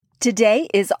Today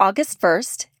is August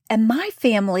 1st, and my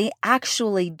family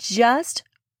actually just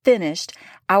finished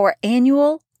our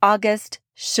annual August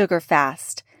sugar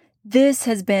fast. This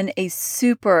has been a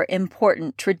super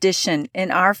important tradition in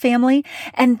our family,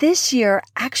 and this year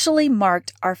actually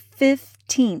marked our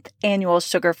 15th annual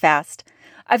sugar fast.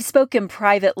 I've spoken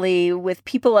privately with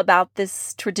people about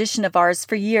this tradition of ours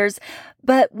for years,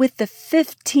 but with the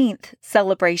 15th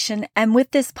celebration and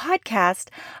with this podcast,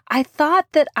 I thought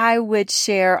that I would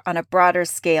share on a broader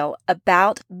scale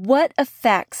about what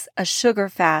effects a sugar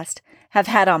fast have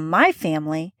had on my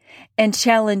family and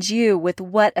challenge you with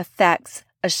what effects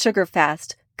a sugar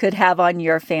fast could have on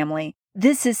your family.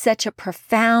 This is such a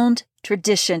profound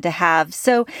tradition to have.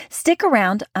 So stick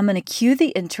around. I'm going to cue the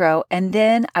intro, and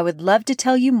then I would love to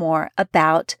tell you more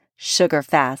about sugar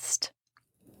fast.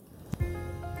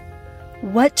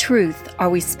 What truth are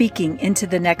we speaking into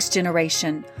the next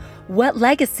generation? What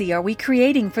legacy are we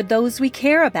creating for those we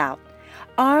care about?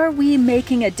 Are we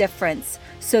making a difference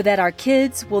so that our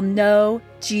kids will know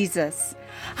Jesus?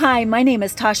 Hi, my name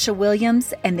is Tasha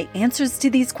Williams, and the answers to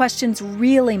these questions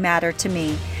really matter to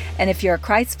me. And if you're a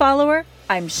Christ follower,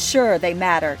 I'm sure they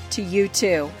matter to you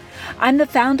too. I'm the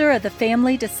founder of the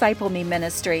Family Disciple Me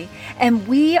Ministry, and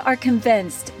we are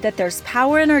convinced that there's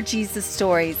power in our Jesus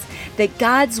stories, that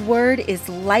God's Word is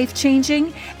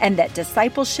life-changing, and that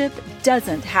discipleship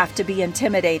doesn't have to be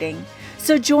intimidating.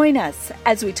 So join us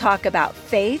as we talk about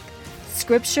faith,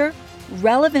 Scripture,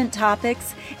 relevant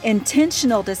topics,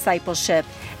 intentional discipleship,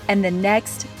 and the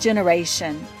next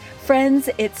generation. Friends,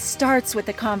 it starts with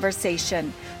a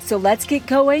conversation. So let's get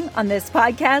going on this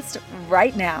podcast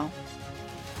right now.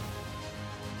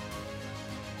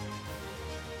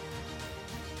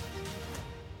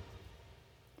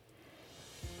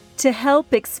 To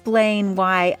help explain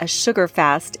why a sugar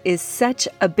fast is such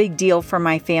a big deal for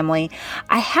my family,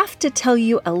 I have to tell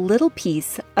you a little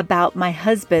piece about my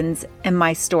husband's and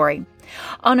my story.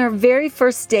 On our very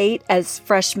first date as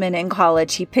freshmen in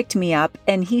college, he picked me up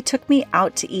and he took me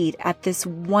out to eat at this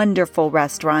wonderful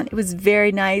restaurant. It was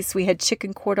very nice. We had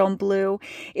chicken cordon bleu.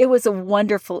 It was a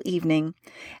wonderful evening.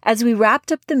 As we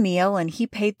wrapped up the meal and he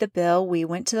paid the bill, we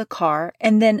went to the car,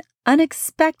 and then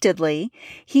unexpectedly,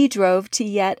 he drove to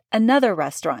yet another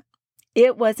restaurant.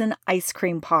 It was an ice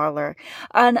cream parlor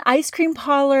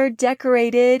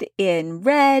decorated in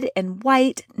red and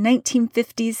white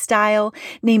 1950s style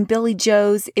named Billy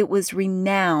Joe's. It was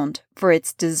renowned for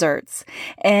its desserts.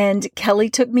 And Kelly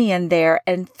took me in there,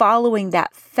 and following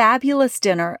that fabulous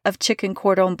dinner of chicken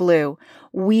cordon bleu,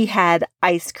 we had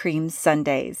ice cream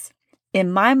sundaes. In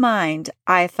my mind,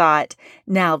 I thought,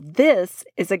 now this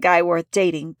is a guy worth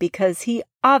dating because he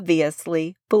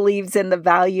obviously believes in the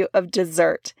value of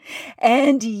dessert.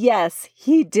 And yes,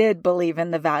 he did believe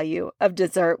in the value of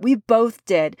dessert. We both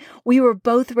did. We were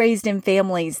both raised in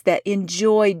families that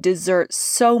enjoyed dessert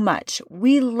so much.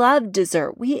 We loved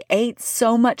dessert. We ate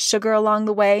so much sugar along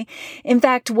the way. In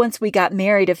fact, once we got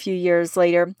married a few years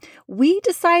later, we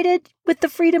decided with the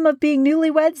freedom of being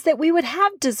newlyweds that we would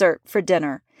have dessert for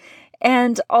dinner.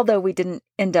 And although we didn't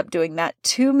end up doing that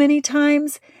too many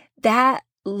times, that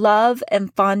love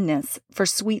and fondness for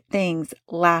sweet things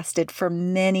lasted for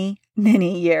many,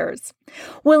 many years.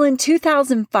 Well, in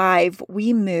 2005,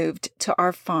 we moved to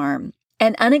our farm,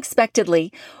 and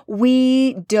unexpectedly,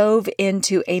 we dove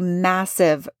into a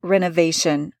massive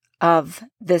renovation of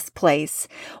this place.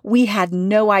 We had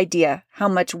no idea how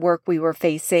much work we were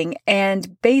facing,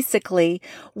 and basically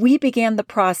we began the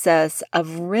process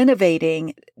of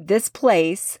renovating this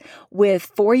place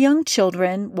with 4 young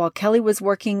children while Kelly was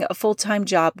working a full-time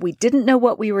job. We didn't know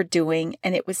what we were doing,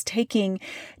 and it was taking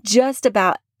just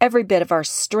about every bit of our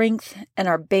strength and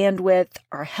our bandwidth,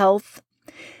 our health.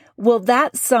 Well,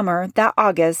 that summer, that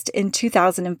August in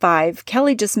 2005,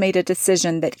 Kelly just made a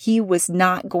decision that he was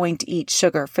not going to eat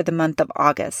sugar for the month of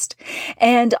August.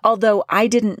 And although I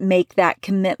didn't make that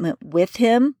commitment with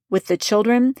him, with the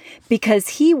children, because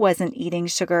he wasn't eating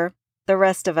sugar, the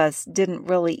rest of us didn't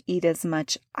really eat as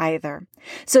much either.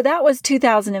 So that was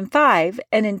 2005.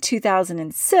 And in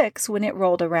 2006, when it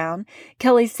rolled around,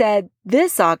 Kelly said,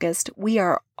 this August, we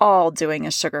are all doing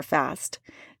a sugar fast.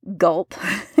 Gulp.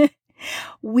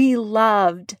 We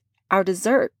loved our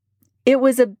dessert. It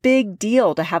was a big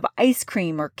deal to have ice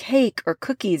cream or cake or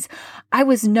cookies. I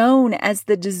was known as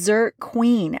the dessert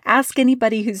queen. Ask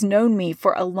anybody who's known me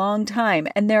for a long time,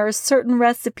 and there are certain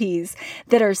recipes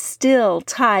that are still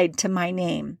tied to my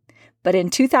name. But in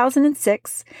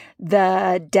 2006,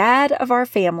 the dad of our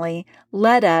family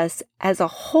led us as a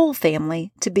whole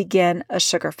family to begin a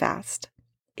sugar fast.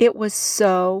 It was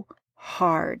so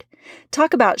hard.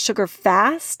 Talk about sugar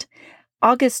fast.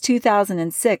 August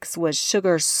 2006 was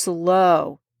sugar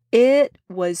slow. It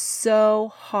was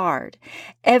so hard.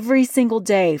 Every single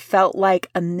day felt like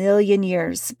a million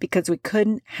years because we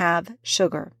couldn't have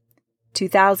sugar.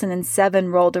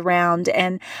 2007 rolled around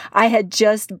and I had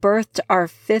just birthed our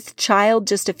 5th child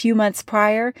just a few months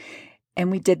prior,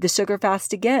 and we did the sugar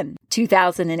fast again.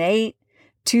 2008,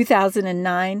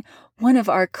 2009, one of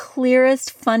our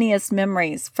clearest, funniest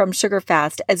memories from Sugar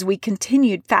Fast as we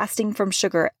continued fasting from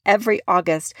sugar every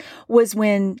August was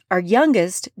when our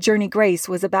youngest, Journey Grace,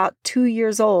 was about 2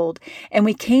 years old, and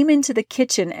we came into the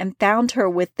kitchen and found her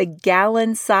with the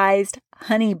gallon-sized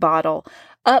honey bottle,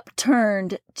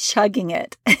 upturned, chugging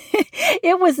it.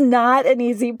 It was not an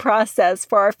easy process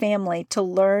for our family to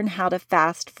learn how to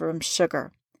fast from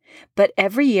sugar. But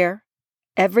every year,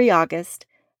 every August,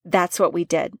 that's what we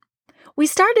did. We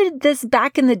started this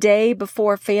back in the day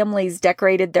before families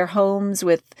decorated their homes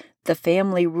with the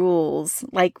family rules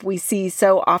like we see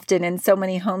so often in so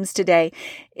many homes today.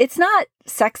 It's not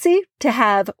sexy to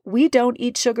have "We don't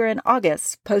eat sugar in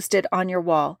August" posted on your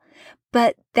wall,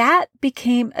 but that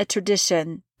became a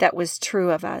tradition that was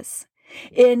true of us.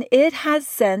 And it has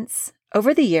since,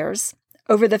 over the years,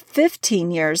 over the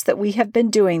 15 years that we have been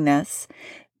doing this,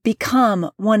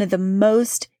 become one of the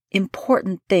most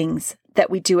important things that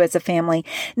we do as a family.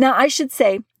 Now, I should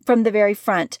say from the very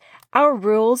front, our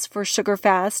rules for Sugar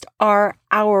Fast are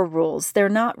our rules. They're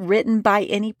not written by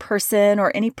any person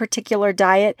or any particular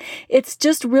diet. It's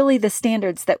just really the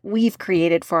standards that we've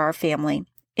created for our family.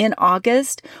 In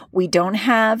August, we don't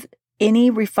have any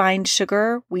refined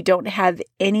sugar. We don't have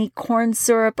any corn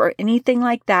syrup or anything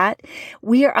like that.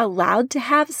 We are allowed to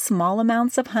have small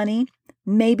amounts of honey,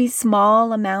 maybe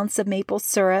small amounts of maple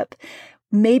syrup,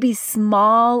 maybe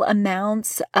small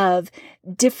amounts of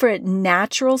different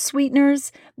natural sweeteners,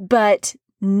 but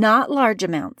not large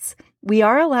amounts. We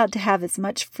are allowed to have as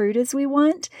much fruit as we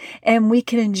want, and we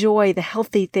can enjoy the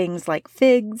healthy things like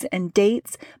figs and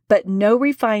dates, but no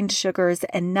refined sugars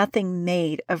and nothing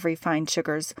made of refined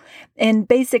sugars. And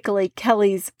basically,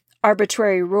 Kelly's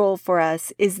arbitrary rule for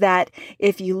us is that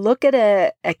if you look at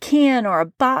a can or a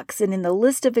box and in the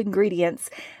list of ingredients,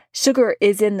 sugar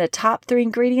is in the top 3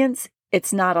 ingredients,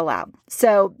 it's not allowed.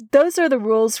 So those are the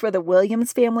rules for the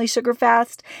Williams family sugar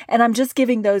fast. And I'm just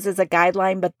giving those as a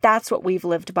guideline, but that's what we've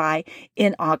lived by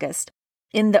in August.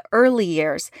 In the early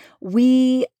years,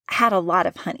 we had a lot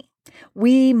of honey.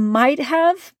 We might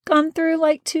have gone through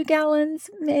like 2 gallons,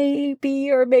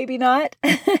 maybe or maybe not.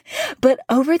 But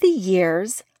over the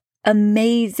years,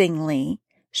 amazingly,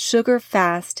 sugar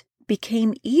fast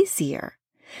became easier.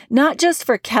 Not just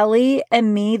for Kelly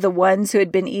and me, the ones who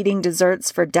had been eating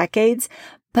desserts for decades,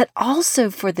 but also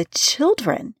for the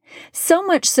children. So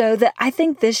much so that I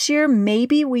think this year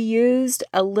maybe we used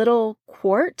a little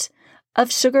quart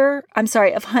of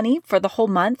honey for the whole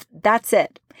month. That's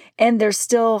it. And there's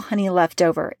still honey left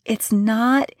over. It's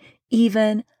not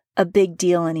even a big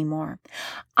deal anymore.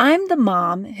 I'm the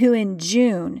mom who in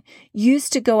June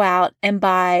used to go out and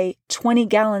buy 20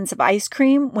 gallons of ice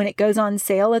cream when it goes on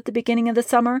sale at the beginning of the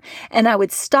summer. And I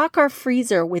would stock our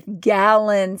freezer with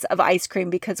gallons of ice cream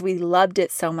because we loved it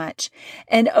so much.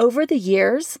 And over the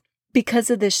years, because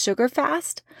of this sugar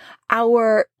fast,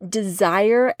 our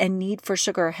desire and need for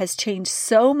sugar has changed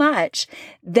so much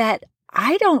that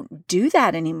I don't do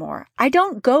that anymore. I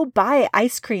don't go buy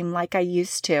ice cream like I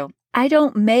used to. I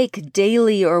don't make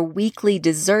daily or weekly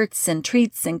desserts and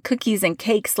treats and cookies and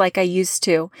cakes like I used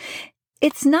to.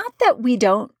 It's not that we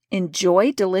don't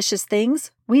enjoy delicious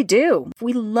things. We do.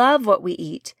 We love what we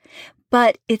eat.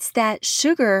 But it's that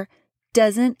sugar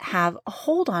doesn't have a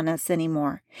hold on us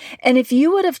anymore. And if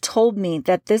you would have told me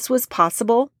that this was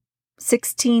possible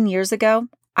 16 years ago,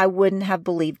 I wouldn't have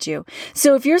believed you.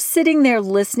 So if you're sitting there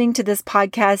listening to this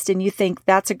podcast and you think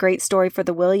that's a great story for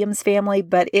the Williams family,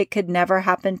 but it could never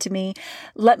happen to me,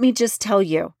 let me just tell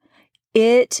you,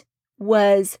 it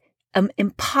was an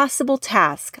impossible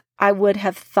task I would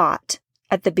have thought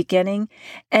at the beginning.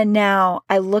 And now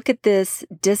I look at this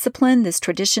discipline, this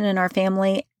tradition in our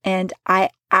family, and I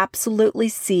absolutely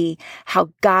see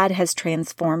how God has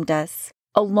transformed us.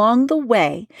 Along the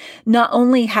way, not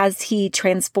only has He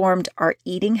transformed our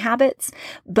eating habits,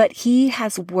 but He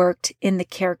has worked in the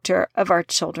character of our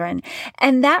children.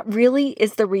 And that really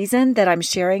is the reason that I'm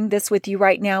sharing this with you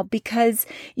right now, because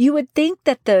you would think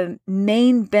that the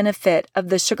main benefit of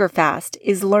the sugar fast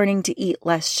is learning to eat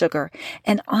less sugar.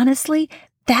 And honestly,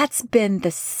 That's been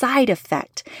the side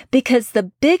effect, because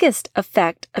the biggest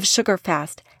effect of Sugar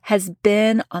Fast has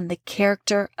been on the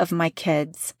character of my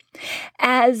kids.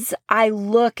 As I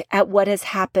look at what has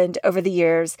happened over the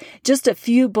years, just a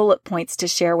few bullet points to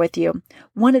share with you.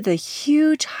 One of the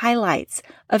huge highlights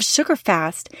of Sugar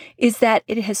Fast is that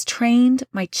it has trained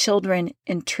my children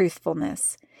in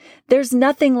truthfulness. There's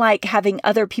nothing like having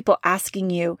other people asking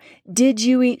you, "Did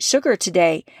you eat sugar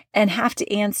today?" and have to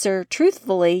answer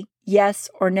truthfully, yes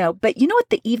or no. But you know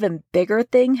what the even bigger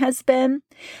thing has been?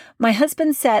 My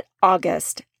husband set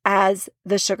August as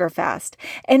the Sugar Fast.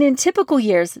 And in typical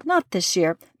years, not this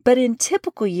year, but in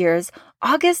typical years,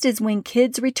 August is when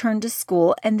kids return to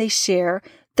school and they share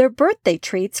their birthday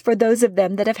treats for those of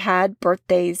them that have had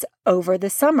birthdays over the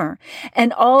summer.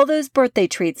 And all those birthday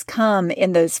treats come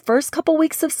in those first couple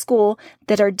weeks of school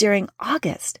that are during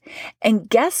August. And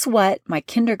guess what? My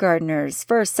kindergartners,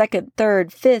 first, second,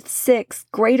 third, fifth, sixth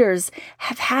graders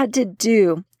have had to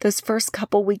do those first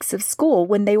couple weeks of school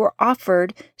when they were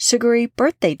offered sugary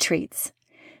birthday treats.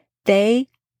 They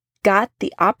got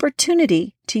the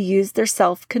opportunity to use their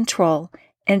self-control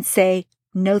and say,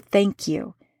 "No, thank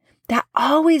you." That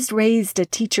always raised a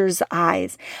teacher's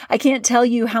eyes. I can't tell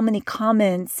you how many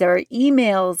comments or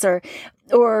emails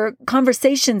or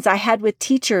conversations I had with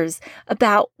teachers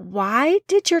about, why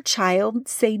did your child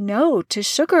say no to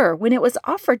sugar when it was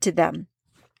offered to them?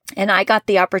 And I got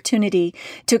the opportunity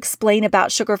to explain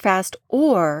about Sugar Fast,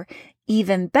 or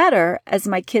even better, as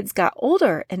my kids got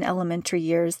older in elementary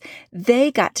years, they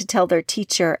got to tell their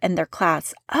teacher and their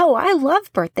class, "Oh, I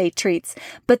love birthday treats,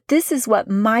 but this is what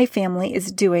my family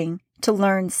is doing to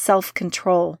learn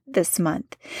self-control this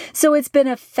month." So it's been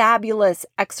a fabulous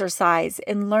exercise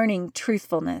in learning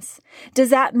truthfulness.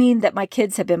 Does that mean that my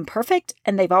kids have been perfect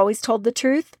and they've always told the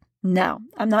truth? No,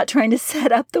 I'm not trying to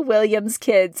set up the Williams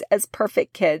kids as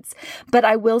perfect kids, but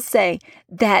I will say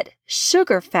that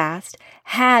Sugar Fast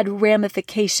had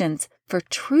ramifications for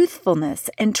truthfulness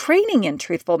and training in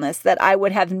truthfulness that I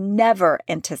would have never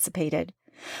anticipated.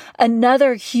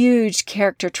 Another huge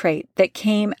character trait that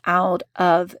came out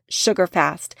of Sugar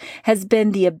Fast has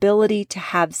been the ability to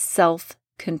have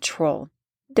self-control.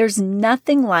 There's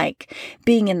nothing like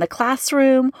being in the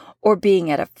classroom or being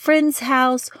at a friend's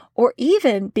house or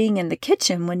even being in the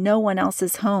kitchen when no one else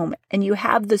is home and you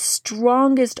have the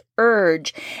strongest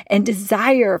urge and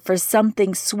desire for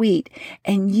something sweet,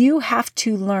 and you have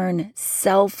to learn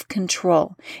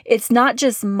self-control. It's not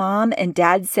just mom and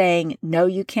dad saying, "No,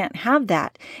 you can't have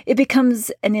that." It becomes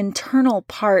an internal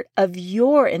part of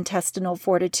your intestinal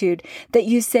fortitude that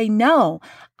you say, "No,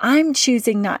 I'm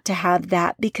choosing not to have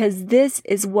that because this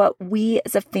is what we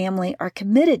as a family are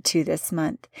committed to this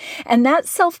month." And that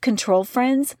self-control,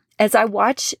 friends, as I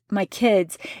watch my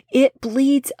kids, it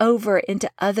bleeds over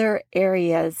into other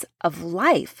areas of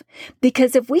life.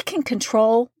 Because if we can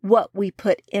control what we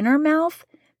put in our mouth,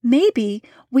 maybe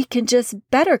we can just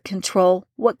better control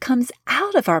what comes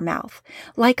out of our mouth,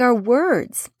 like our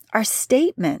words, our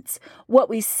statements, what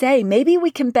we say. Maybe we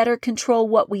can better control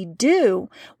what we do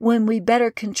when we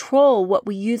better control what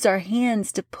we use our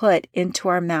hands to put into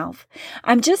our mouth.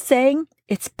 I'm just saying,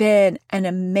 it's been an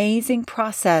amazing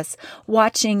process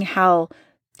watching how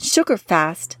Sugar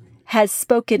Fast has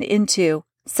spoken into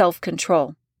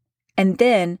self-control. And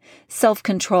then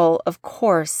self-control, of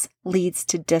course, leads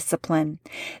to discipline.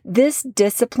 This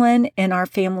discipline in our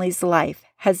family's life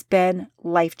has been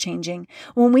life-changing.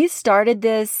 When we started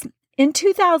this in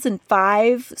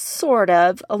 2005, sort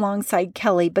of alongside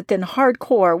Kelly, but then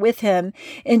hardcore with him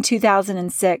in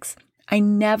 2006, I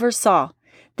never saw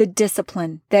the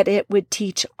discipline that it would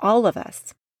teach all of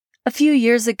us. A few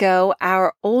years ago,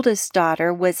 our oldest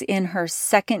daughter was in her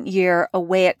second year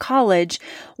away at college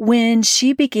when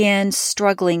she began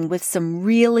struggling with some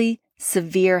really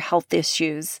severe health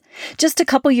issues. Just a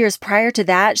couple years prior to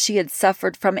that, she had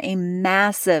suffered from a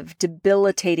massive,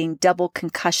 debilitating double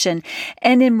concussion.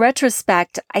 And in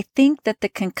retrospect, I think that the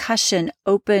concussion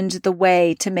opened the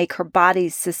way to make her body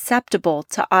susceptible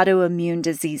to autoimmune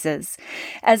diseases.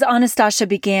 As Anastasia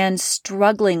began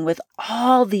struggling with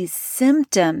all these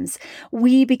symptoms,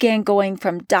 we began going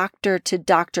from doctor to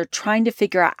doctor, trying to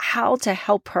figure out how to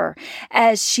help her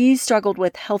as she struggled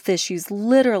with health issues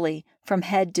literally from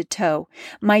head to toe.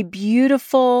 My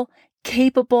beautiful,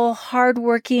 capable,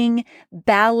 hardworking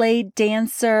ballet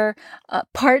dancer,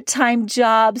 part-time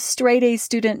job, straight-A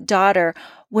student daughter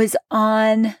was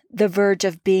on the verge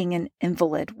of being an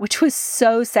invalid, which was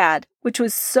so sad, which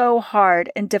was so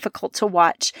hard and difficult to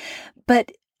watch.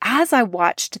 But as I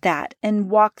watched that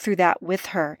and walked through that with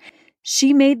her,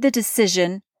 she made the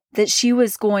decision that she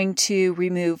was going to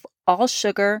remove all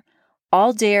sugar,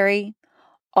 all dairy,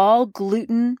 all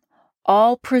gluten,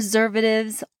 all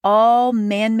preservatives, all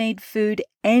man-made food,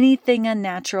 anything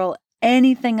unnatural,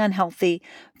 anything unhealthy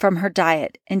from her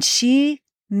diet. And she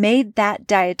made that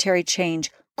dietary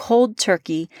change cold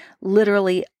turkey,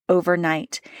 literally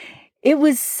overnight. It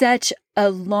was such a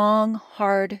long,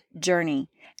 hard journey.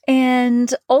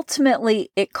 And ultimately,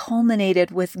 it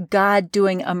culminated with God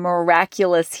doing a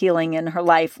miraculous healing in her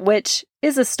life, which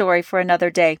is a story for another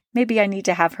day. Maybe I need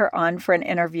to have her on for an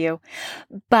interview.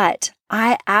 But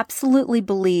I absolutely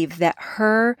believe that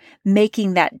her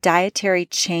making that dietary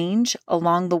change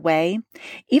along the way,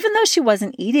 even though she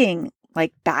wasn't eating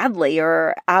like badly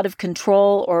or out of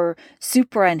control or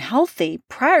super unhealthy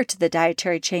prior to the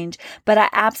dietary change, but I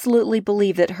absolutely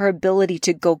believe that her ability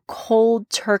to go cold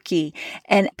turkey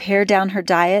and pare down her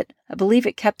diet, I believe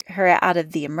it kept her out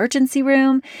of the emergency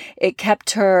room. It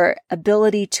kept her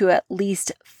ability to at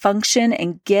least function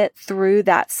and get through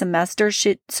that semester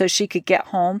so she could get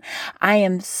home. I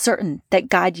am certain that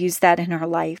God used that in her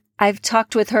life. I've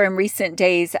talked with her in recent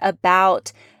days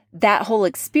about that whole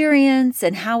experience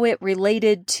and how it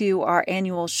related to our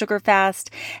annual sugar fast.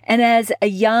 And as a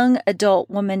young adult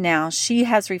woman now, she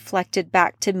has reflected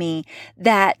back to me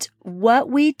that what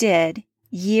we did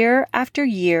year after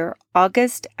year,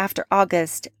 August after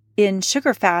August, in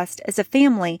sugar fast as a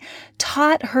family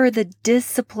taught her the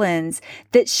disciplines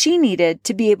that she needed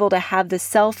to be able to have the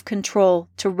self-control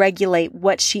to regulate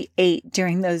what she ate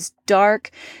during those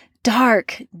dark,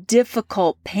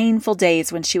 difficult, painful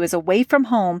days when she was away from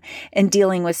home and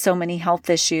dealing with so many health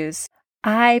issues.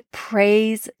 I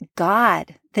praise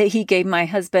God that He gave my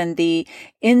husband the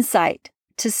insight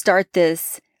to start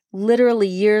this literally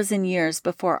years and years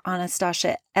before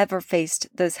Anastasia ever faced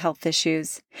those health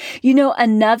issues. You know,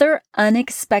 another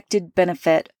unexpected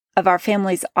benefit of our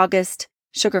family's August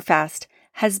sugar fast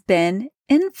has been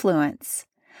influence.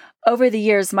 Over the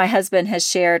years, my husband has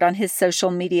shared on his social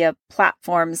media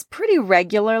platforms pretty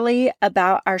regularly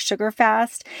about our sugar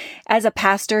fast. As a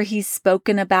pastor, he's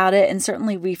spoken about it, and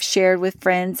certainly we've shared with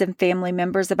friends and family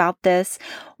members about this.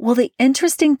 Well, the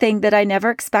interesting thing that I never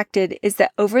expected is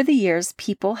that over the years,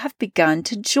 people have begun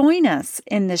to join us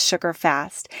in this sugar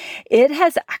fast. It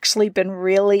has actually been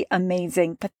really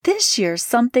amazing, but this year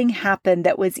something happened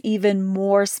that was even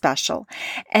more special,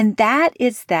 and that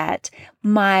is that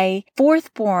my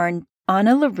fourth born,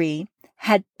 Anna Larie,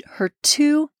 had her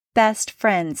two best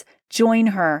friends join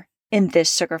her in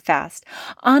this sugar fast.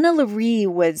 Anna Larie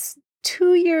was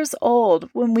 2 years old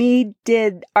when we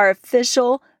did our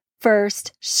official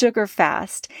first sugar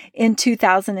fast in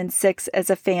 2006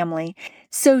 as a family.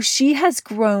 So she has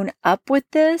grown up with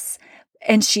this,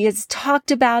 and she has talked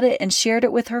about it and shared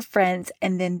it with her friends.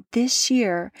 And then this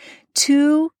year,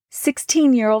 2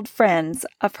 16-year-old friends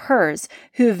of hers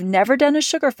who have never done a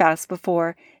sugar fast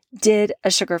before did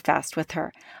a sugar fast with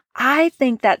her. I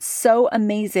think that's so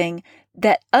amazing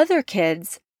that other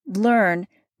kids learn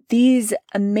these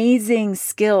amazing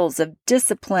skills of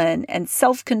discipline and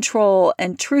self-control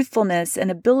and truthfulness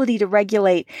and ability to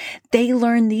regulate. They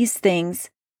learn these things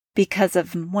because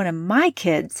of one of my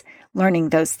kids learning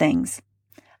those things.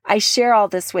 I share all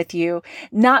this with you,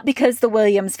 not because the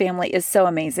Williams family is so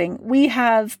amazing. We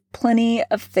have plenty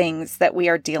of things that we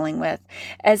are dealing with.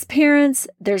 As parents,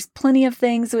 there's plenty of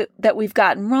things that we've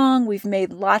gotten wrong. We've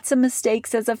made lots of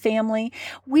mistakes as a family.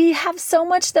 We have so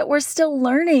much that we're still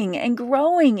learning and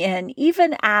growing in,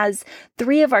 even as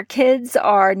 3 of our kids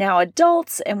are now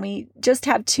adults and we just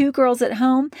have 2 girls at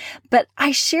home. But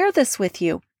I share this with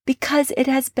you because it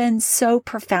has been so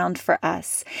profound for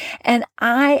us. And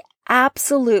I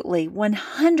absolutely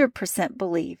 100%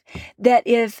 believe that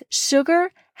if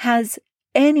sugar has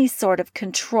any sort of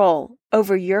control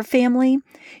over your family,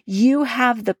 you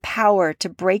have the power to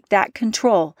break that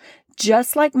control,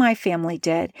 just like my family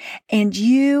did, and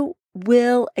you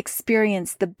will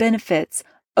experience the benefits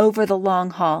over the long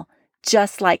haul,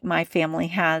 just like my family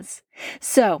has.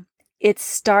 So it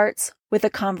starts with a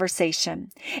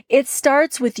conversation. It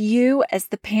starts with you as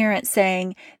the parent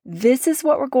saying, this is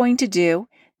what we're going to do.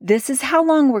 This is how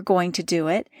long we're going to do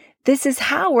it. This is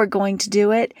how we're going to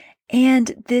do it.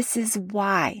 And this is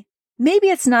why. Maybe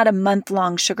it's not a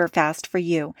month-long sugar fast for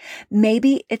you.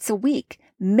 Maybe it's a week.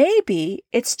 Maybe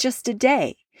it's just a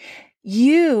day.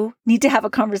 You need to have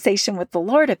a conversation with the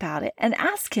Lord about it and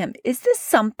ask Him, is this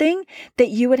something that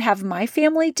you would have my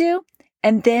family do?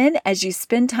 And then as you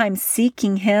spend time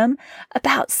seeking Him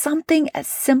about something as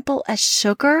simple as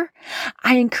sugar,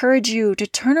 I encourage you to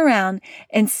turn around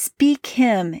and speak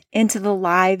Him into the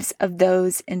lives of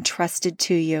those entrusted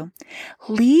to you.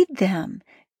 Lead them,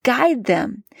 guide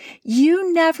them.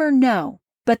 You never know,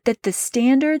 but that the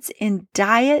standards in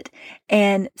diet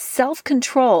and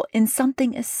self-control in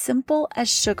something as simple as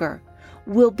sugar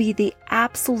will be the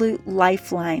absolute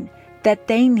lifeline that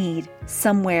they need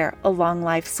somewhere along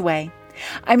life's way.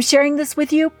 I'm sharing this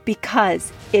with you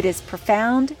because it is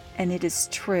profound and it is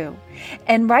true.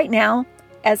 And right now,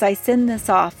 as I send this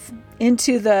off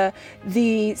into the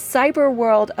cyber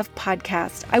world of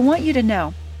podcast, I want you to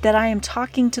know that I am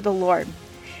talking to the Lord.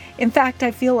 In fact,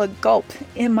 I feel a gulp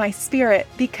in my spirit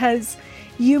because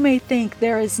you may think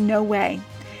there is no way.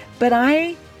 But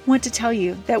I want to tell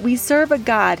you that we serve a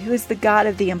God who is the God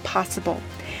of the impossible.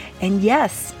 And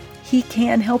yes, He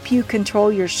can help you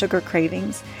control your sugar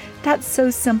cravings. That's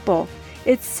so simple.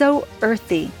 It's so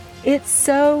earthy. It's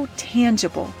so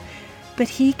tangible. But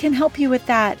He can help you with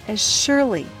that as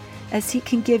surely as He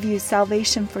can give you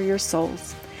salvation for your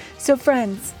souls. So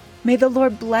friends, may the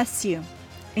Lord bless you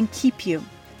and keep you.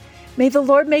 May the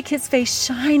Lord make His face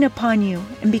shine upon you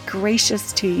and be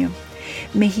gracious to you.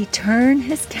 May He turn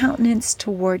His countenance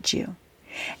toward you,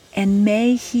 and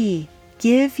may He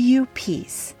give you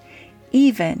peace,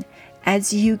 even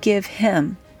as you give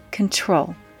Him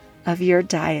control of your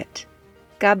diet.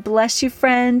 God bless you,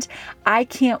 friend. I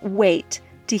can't wait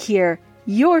to hear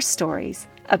your stories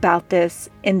about this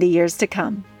in the years to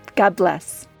come. God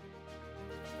bless.